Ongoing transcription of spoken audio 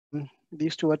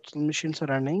these two virtual machines are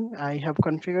running. I have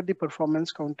configured the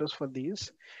performance counters for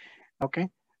these. Okay.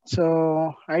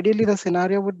 So ideally the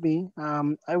scenario would be,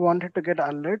 I wanted to get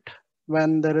alert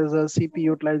when there is a CPU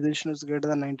utilization is greater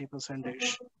than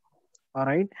 90%. All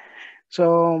right.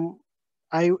 So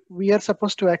we are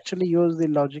supposed to actually use the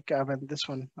logic, I mean, this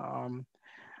one,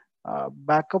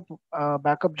 backup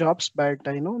jobs, but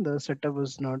the setup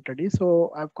was not ready.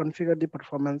 So I've configured the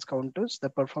performance counters. The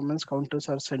performance counters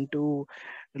are sent to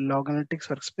log analytics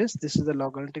workspace. This is the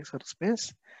log analytics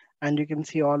workspace, and you can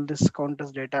see all this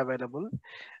counters data available.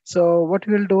 So what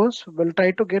we'll do is we'll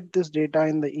try to get this data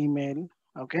in the email,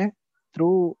 okay,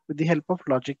 through with the help of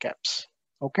logic apps.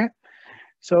 Okay.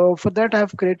 So for that,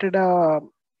 I've created a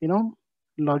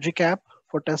logic app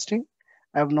for testing.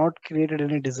 I have not created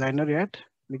any designer yet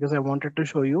because I wanted to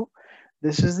show you.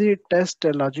 This is the test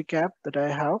logic app that I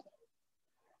have.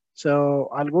 So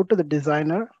I'll go to the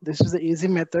designer. This is the easy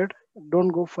method. Don't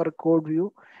go for a code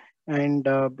view, and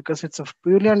because it's a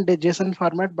purely on the JSON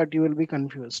format, but you will be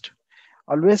confused.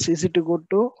 Always easy to go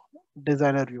to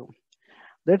designer view.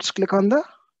 Let's click on the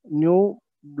new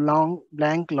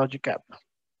blank logic app.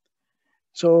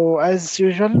 So as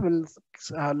usual, we'll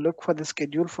look for the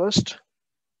schedule first.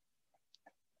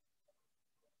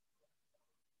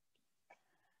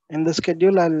 In the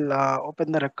schedule, I'll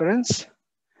open the recurrence.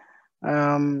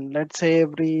 Let's say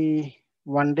every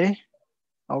 1 day.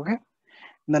 Okay.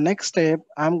 In the next step,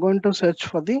 I'm going to search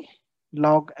for the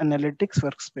log analytics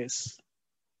workspace.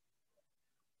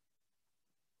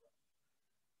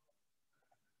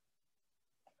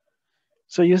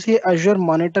 So you see Azure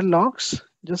monitor logs.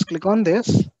 Just click on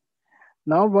this.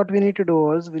 Now what we need to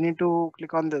do is we need to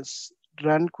click on this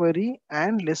run query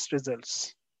and list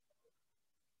results.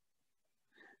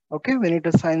 Okay, we need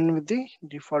to sign in with the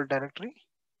default directory.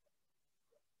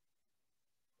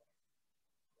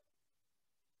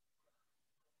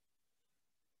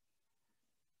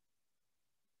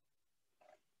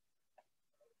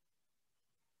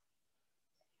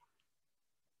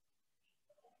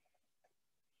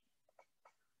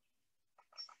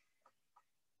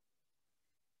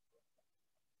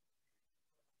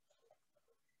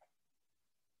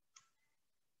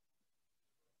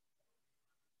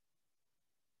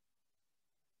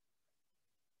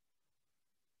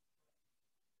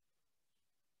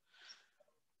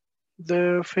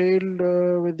 The failed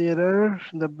with the error.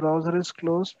 The browser is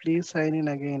closed. Please sign in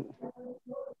again.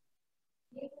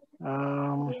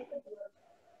 Um,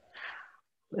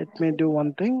 Let me do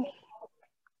one thing.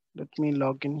 Let me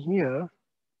log in here.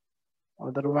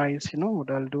 Otherwise, what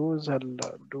I'll do is I'll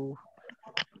do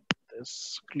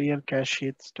this clear cache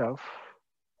stuff.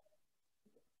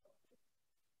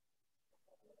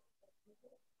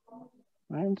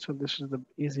 And so this is the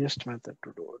easiest method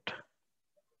to do it.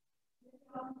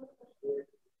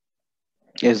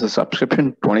 Is the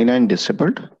subscription 29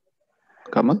 disabled,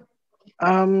 Kamal?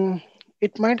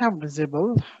 It might have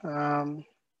disabled.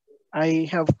 I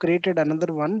have created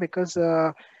another one because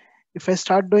if I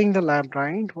start doing the lab,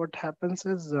 right, what happens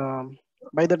is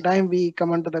by the time we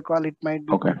come onto the call, it might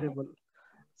be Okay. disabled.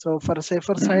 So for a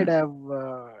safer side, Mhm.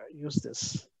 I've used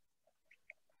this.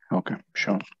 Okay,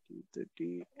 sure.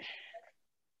 30.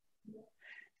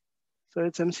 So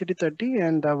it's MCT 30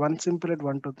 and one simple at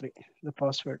 123, the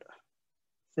password,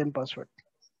 same password.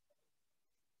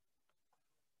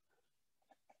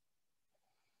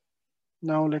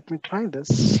 Now let me try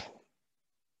this.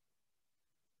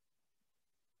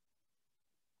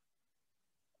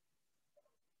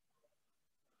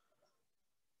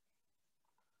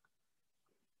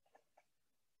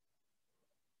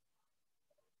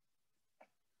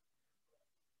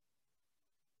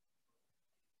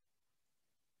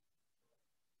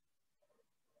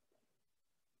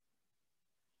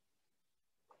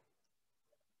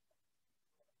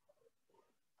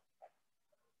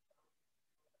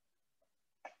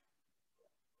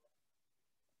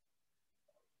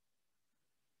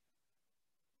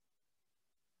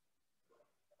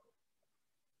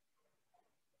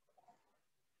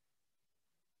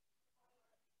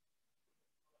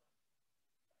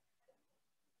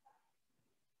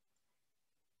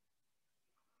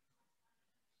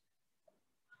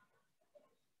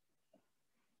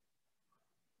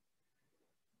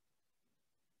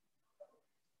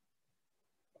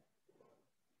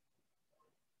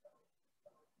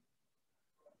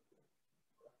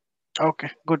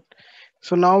 Okay, good.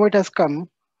 So now it has come.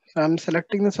 So I'm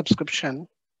selecting the subscription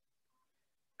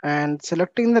and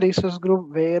selecting the resource group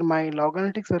where my log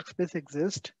analytics workspace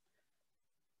exists.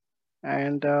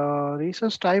 And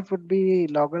resource type would be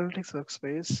log analytics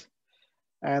workspace.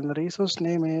 And the resource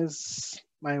name is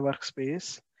my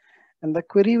workspace. And the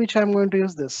query which I'm going to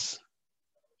use this.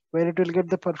 where it will get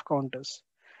the perf counters.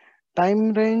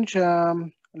 Time range,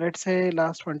 let's say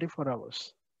last 24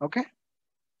 hours. Okay.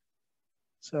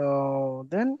 So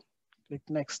then click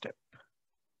next step.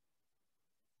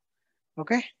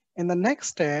 Okay. In the next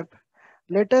step,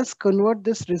 let us convert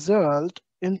this result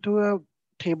into a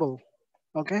table.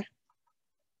 Okay.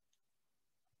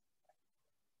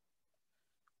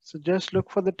 So just look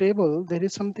for the table. There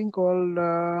is something called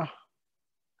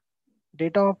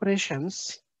data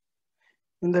operations.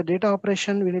 In the data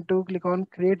operation, we need to click on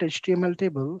create HTML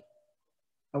table.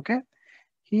 Okay.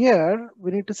 Here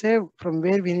we need to say from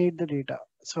where we need the data.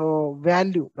 So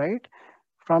value, right?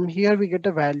 From here we get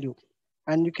a value,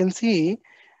 and you can see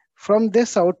from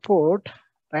this output,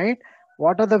 right?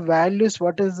 What are the values?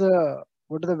 What are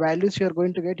the values you are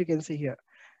going to get? You can see here.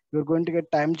 You're going to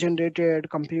get time generated,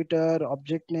 computer,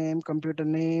 object name, computer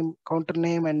name, counter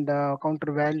name, and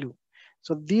counter value.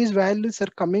 So these values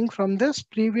are coming from this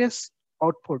previous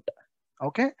output.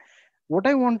 Okay. What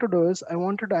I want to do is I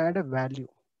wanted to add a value.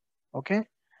 Okay.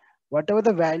 Whatever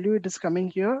the value it is coming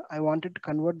here, I wanted to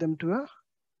convert them to a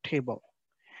table.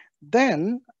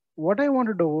 Then what I want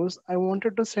to do is I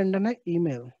wanted to send an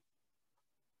email.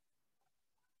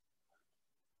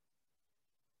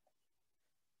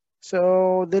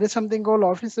 So there is something called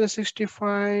Office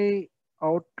 365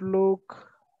 Outlook.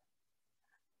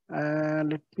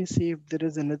 Let me see if there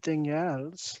is anything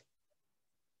else.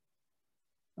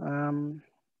 Um,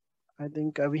 I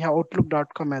think we have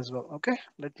outlook.com as well. Okay,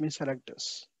 let me select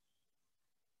this.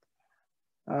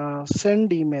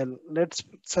 Send email. Let's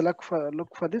select for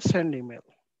look for this send email.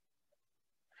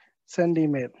 Send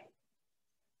email.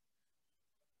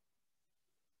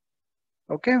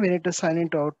 Okay, we need to sign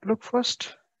into Outlook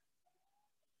first.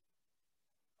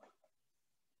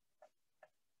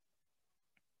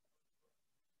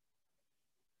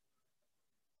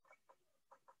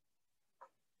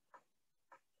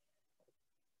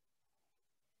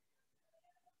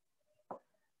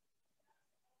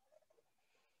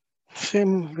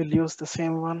 Same, we'll use the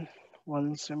same one.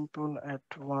 One simple at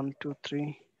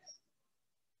 123.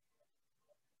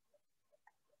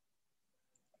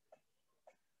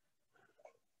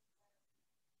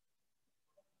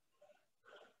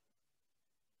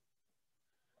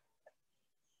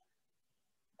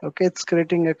 Okay, it's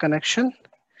creating a connection.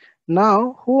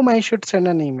 Now, whom I should send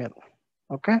an email?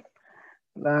 Okay,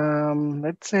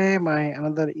 let's say my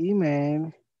another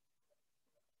email.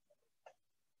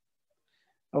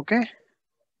 Okay,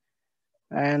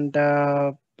 and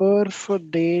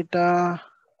perf data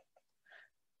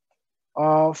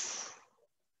of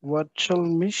virtual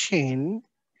machine.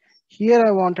 Here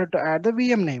I wanted to add the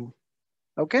VM name.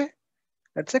 Okay,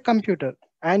 let's say computer.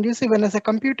 And you see, when I say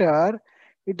computer,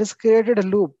 it has created a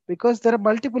loop because there are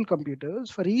multiple computers.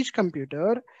 For each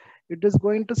computer, it is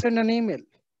going to send an email.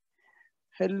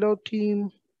 Hello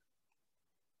team,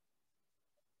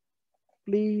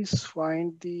 please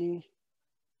find the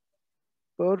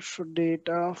perf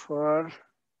data for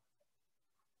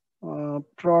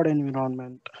prod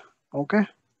environment. Okay,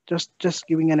 just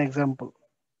giving an example.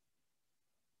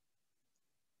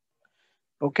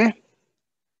 Okay,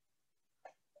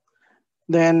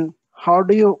 then how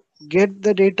do you get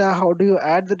the data? How do you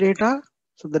add the data?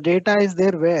 So the data is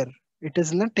there where? It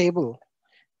is in a table,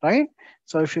 right?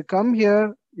 So if you come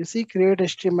here, you see create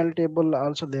HTML table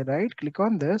also there, right? Click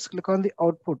on this, click on the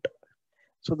output.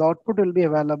 So the output will be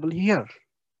available here.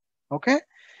 Okay.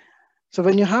 So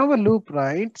when you have a loop,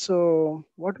 right? So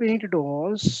what we need to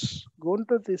do is go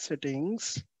into the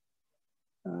settings,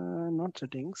 not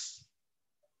settings.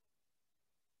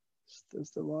 This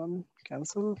is the one,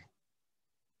 cancel.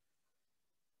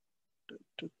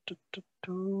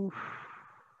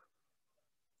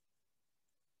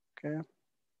 Okay,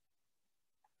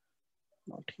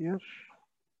 not here.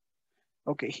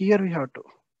 Okay, here we have to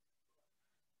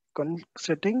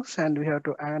settings and we have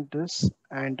to add this,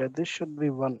 and this should be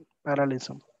one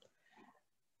parallelism.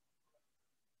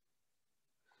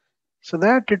 So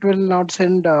that it will not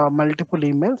send multiple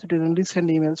emails, it will only send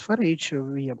emails for each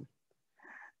VM.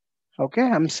 Okay,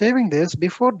 I'm saving this.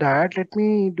 Before that, let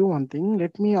me do one thing.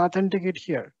 Let me authenticate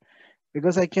here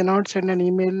because I cannot send an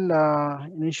email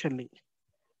initially.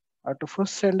 I have to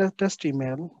first send a test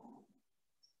email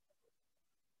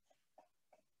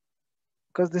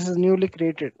because this is newly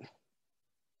created.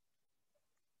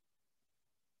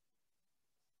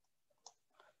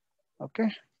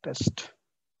 Okay, test.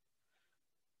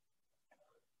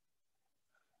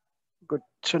 Good.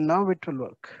 So now it will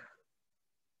work.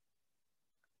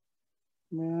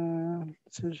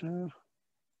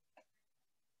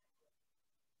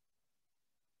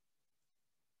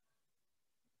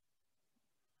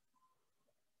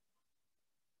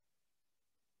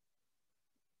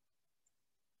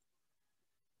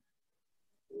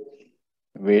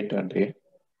 Wait a day.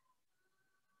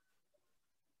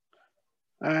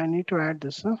 I need to add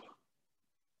this. Huh?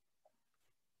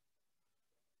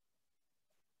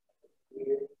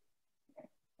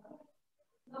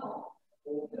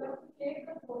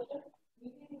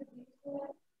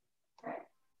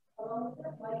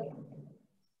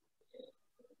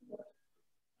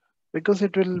 Because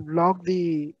it will block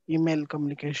the email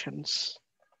communications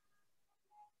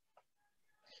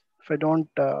if I don't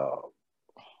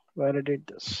validate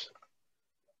this.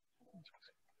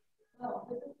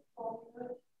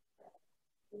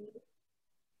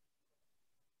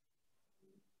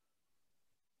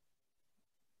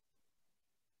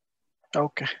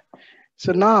 Okay.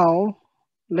 So now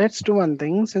let's do one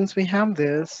thing. Since we have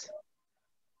this,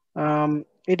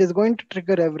 it is going to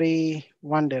trigger every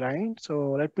 1 day, right?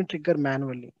 So let me trigger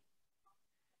manually.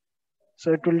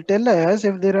 So it will tell us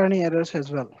if there are any errors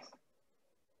as well.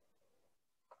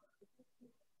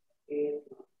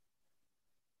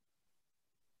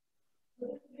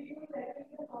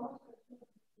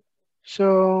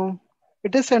 So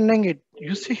it is sending it.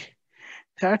 You see,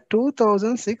 there are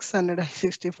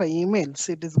 2,665 emails.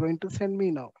 It is going to send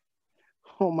me now.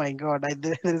 Oh my God,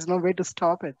 there is no way to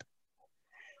stop it.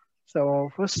 So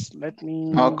first, let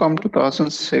How me. come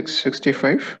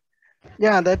 2006-65?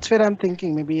 Yeah, that's where I'm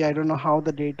thinking. Maybe I don't know how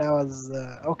the data was.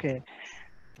 Okay,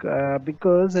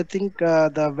 because I think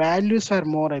the values are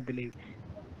more, I believe.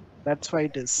 That's why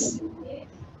it is.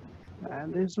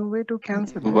 And there's no way to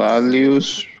cancel this.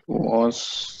 Values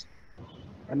was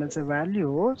When it's a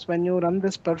values, when you run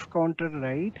this perf counter,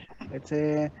 right? Let's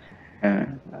say, uh,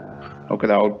 uh, okay.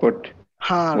 The output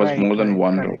was right, more than right,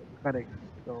 one row. correct, correct.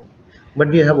 So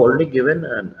But you have already given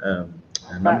a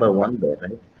pa- number one there,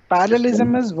 right? Just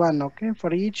parallelism one. is one, okay?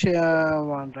 For each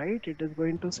one, right? It is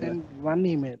going to Yeah. send one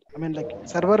email. I mean, like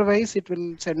server wise, it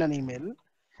will send an email,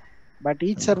 but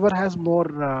each server has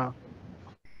more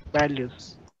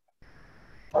values.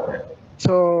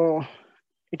 So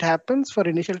it happens for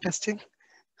initial testing.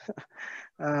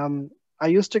 I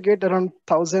used to get around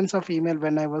thousands of email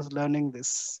when I was learning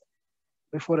this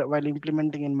before while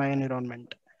implementing in my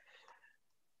environment.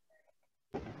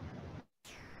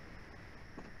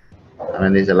 I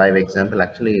mean, there's a live example.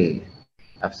 Actually,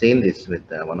 I've seen this with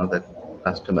one of the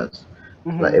customers.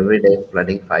 Like Hmm. every day,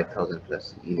 flooding 5,000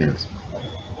 plus emails,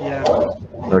 Yeah.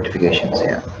 notifications.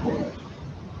 Yeah.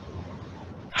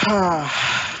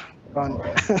 Gone.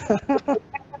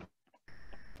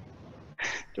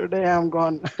 Today I'm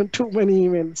gone. Too many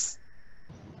emails.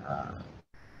 Uh,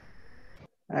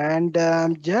 And I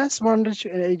just wanted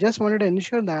to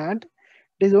ensure that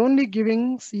it is only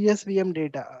giving CSVM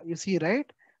data. You see,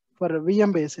 right? For a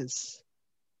VM basis,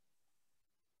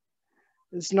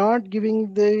 it's not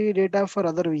giving the data for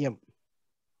other VM.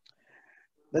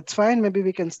 That's fine. Maybe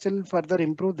we can still further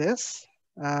improve this.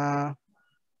 Uh,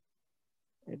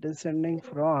 it is sending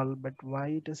for all, but why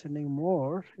it is sending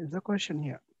more is the question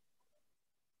here.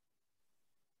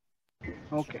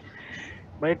 Okay,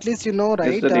 but at least you know, Is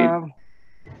right? the data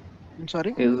I'm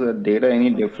sorry. is the data any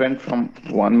different from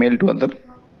one mail to other?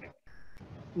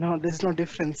 No, there's no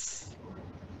difference.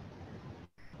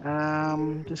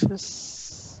 This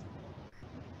is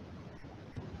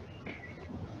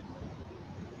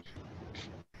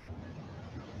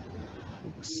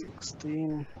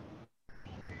 16.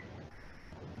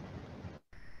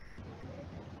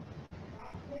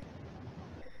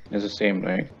 It's the same,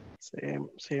 right?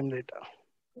 Same data.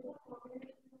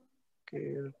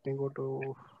 Okay, let me go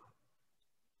to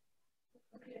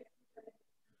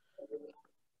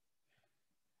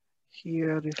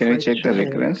here. If Can you I check the check,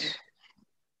 recurrence?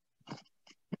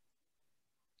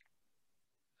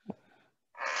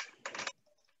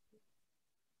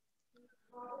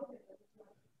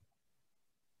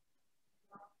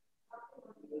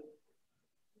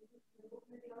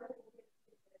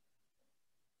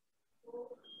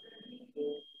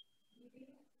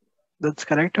 that's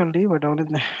correct only, but only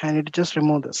I need to just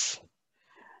remove this.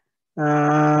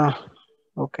 Uh,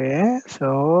 okay,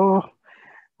 so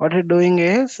what you're doing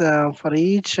is for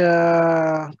each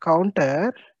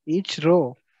counter, each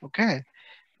row, okay,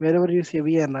 wherever you see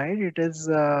VN, right, it is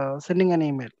sending an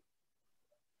email.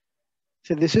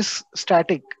 So this is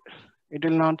static. It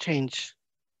will not change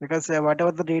because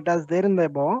whatever the data is there in the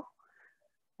above,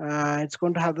 it's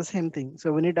going to have the same thing.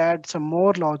 So we need to add some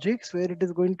more logics where it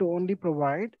is going to only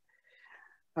provide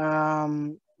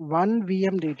one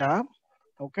VM data,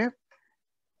 okay,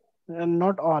 and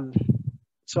not all.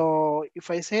 So if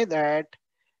I say that,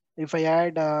 if I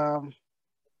add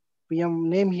VM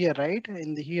name here, right,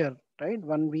 in the here, right,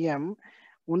 one VM,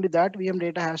 only that VM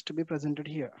data has to be presented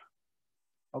here,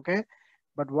 okay.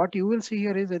 But what you will see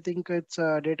here is, I think it's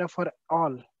data for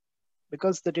all,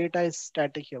 because the data is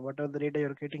static here. Whatever the data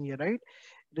you're getting here, right?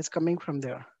 It is coming from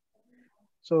there.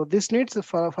 So this needs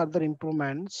further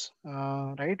improvements,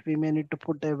 right? We may need to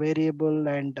put a variable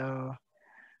and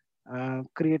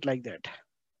create like that.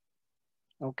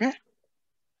 Okay.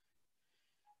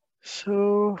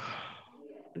 So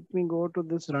let me go to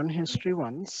this run history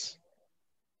once.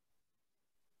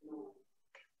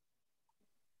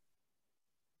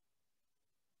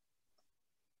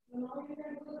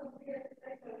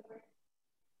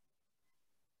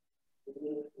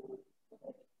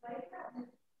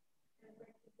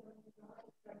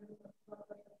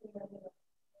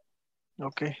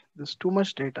 Okay, there's too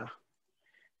much data.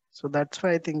 So that's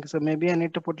why I think, so maybe I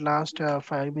need to put last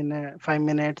 5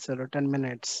 minutes or 10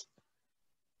 minutes.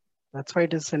 That's why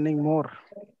it is sending more.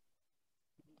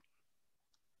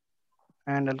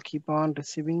 And I'll keep on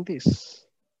receiving this.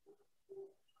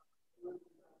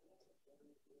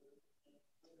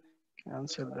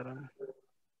 Cancel the run.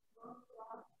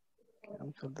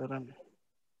 Cancel the run.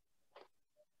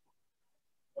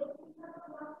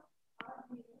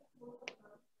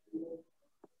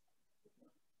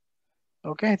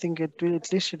 Okay, I think it will,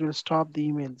 at least it will stop the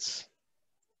emails.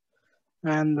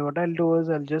 And what I'll do is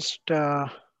I'll just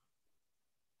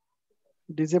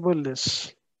disable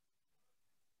this.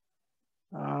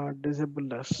 Disable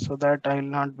this so that I'll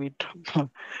not be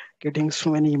getting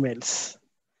so many emails.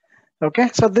 Okay,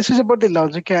 so this is about the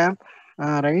logic app,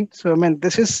 right? So I mean,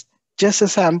 this is just a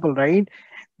sample, right?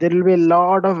 There will be a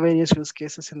lot of various use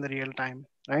cases in the real time,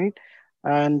 right?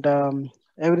 And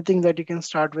everything that you can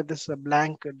start with is a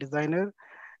blank designer.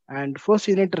 And first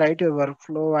you need to write your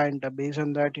workflow, and based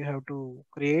on that you have to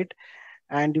create.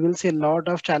 And you will see a lot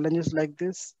of challenges like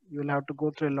this. You will have to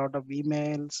go through a lot of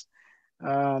emails,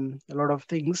 a lot of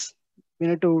things. We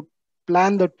need to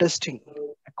plan the testing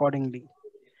accordingly.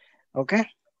 Okay,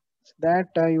 so that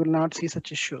you will not see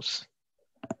such issues.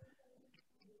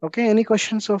 Okay, any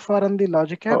questions so far on the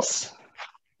logic Oh, apps?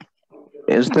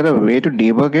 is there a way to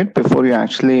debug it before you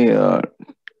actually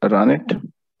run it?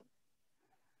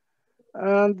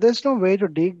 There's no way to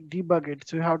debug it,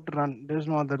 so you have to run. There's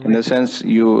no other In way. the sense,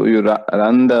 you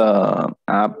run the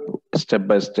app step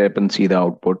by step and see the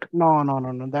output. No, no,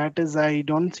 no, no. That is, I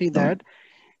don't see No. that.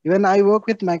 Even I work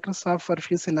with Microsoft for a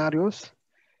few scenarios.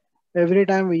 Every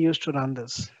time we used to run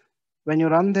this. When you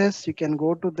run this, you can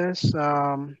go to this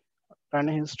run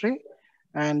history,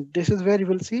 and this is where you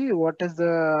will see what is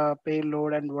the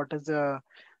payload and what is the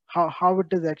how it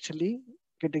is actually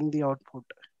getting the output,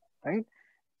 right?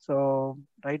 So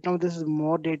right now this is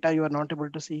more data you are not able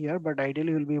to see here, but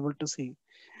ideally you'll be able to see.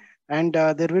 And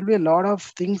there will be a lot of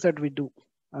things that we do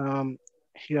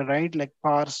here, right? Like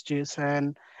parse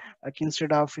JSON, like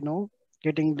instead of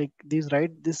getting like these,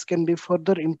 right? This can be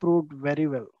further improved very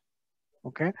well.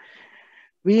 Okay,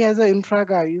 we as a infra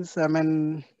guys, I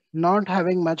mean, not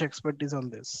having much expertise on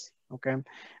this. Okay,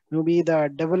 maybe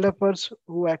the developers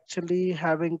who actually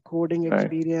having coding Right.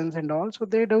 experience and also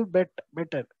they do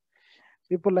better.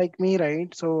 People like me,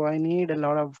 right? So I need a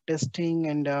lot of testing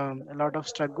and a lot of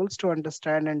struggles to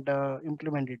understand and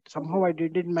implement it. Somehow I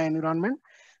did it in my environment,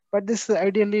 but this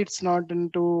ideally it's not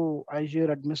into Azure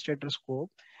administrator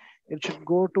scope. It should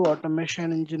go to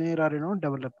automation engineer or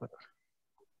developer.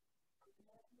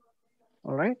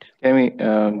 All right, Can we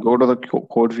go to the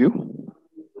code view?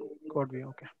 code view.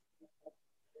 Okay.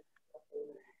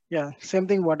 Yeah, same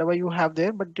thing, whatever you have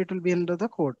there, but it will be under the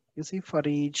code. You see, for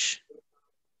each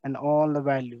and all the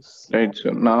values. Right. So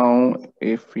now,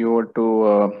 if you were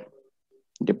to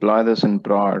deploy this in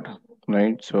prod,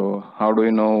 right? So how do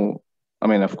you know? I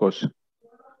mean, of course,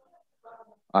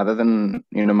 other than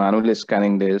manually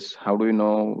scanning this, how do you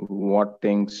know what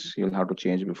things you'll have to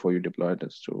change before you deploy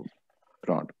this to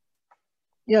prod?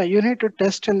 Yeah, you need to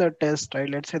test in the test, right?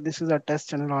 Let's say this is a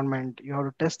test environment. You have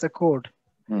to test the code.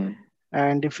 Mm.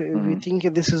 And if we Mm.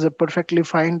 think this is a perfectly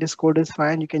fine, this code is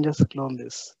fine, you can just clone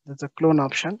this. There's a clone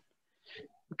option.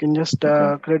 You can just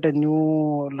Okay. create a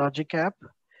new logic app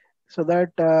so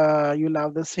that you'll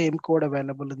have the same code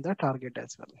available in the target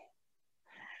as well.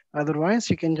 Otherwise,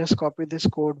 you can just copy this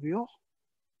code view.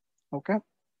 Okay,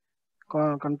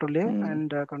 Control A Mm.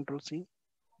 and Control C.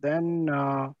 Then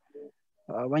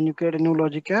when you create a new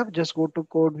logic app, just go to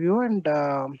code view and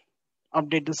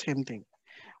update the same thing.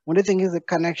 Only thing is the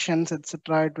connections,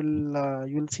 etc. It will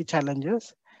you'll see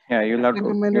challenges. Yeah, I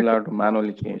recommend it. you'll have to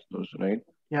manually change those, right?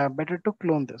 Yeah, better to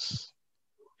clone this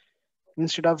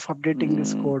instead of updating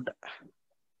this Mm. code.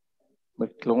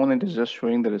 But clone it is just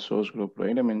showing the resource group,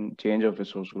 right? I mean, change of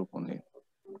resource group only.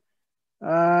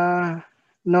 Uh,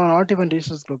 no, not even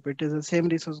resource group. It is the same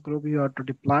resource group you have to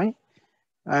deploy.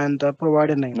 and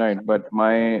provide a name. Right, but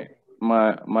my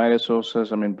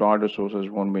resources, I mean, broad resources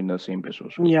won't be in the same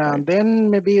resources, Yeah, right? then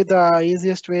maybe the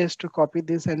easiest way is to copy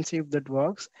this and see if that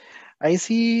works. I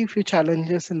see few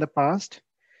challenges in the past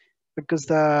because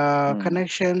the Hmm.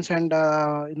 connections and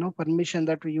permission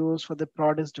that we use for the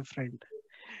prod is different.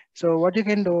 So what you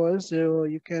can do is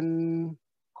you can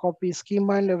copy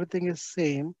schema and everything is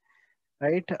same,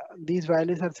 right? These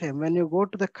values are same. When you go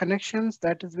to the connections,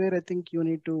 that is where I think you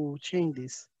need to change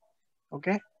this.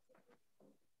 Okay,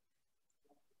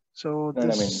 so Right.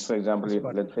 I mean, this for example, is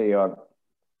what. let's say your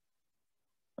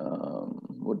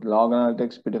would log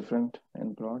analytics be different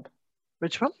in broad?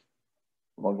 Which one?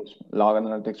 Log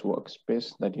analytics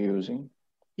workspace that you're using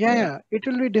Yeah, here? yeah, it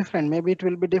will be different. Maybe it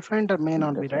will be different or may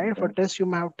not be, Different, right? For right? test, you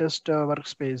may have test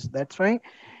workspace. That's fine.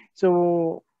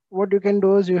 So what you can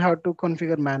do is you have to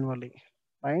configure manually,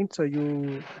 right? So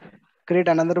you create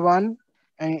another one.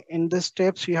 And in the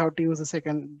steps, you have to use a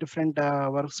second different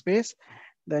workspace.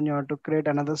 Then you have to create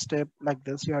another step like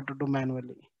this. You have to do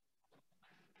manually.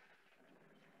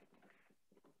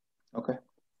 Okay.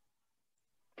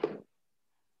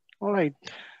 All right,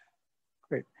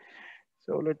 great.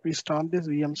 So let me start this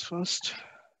VMs first.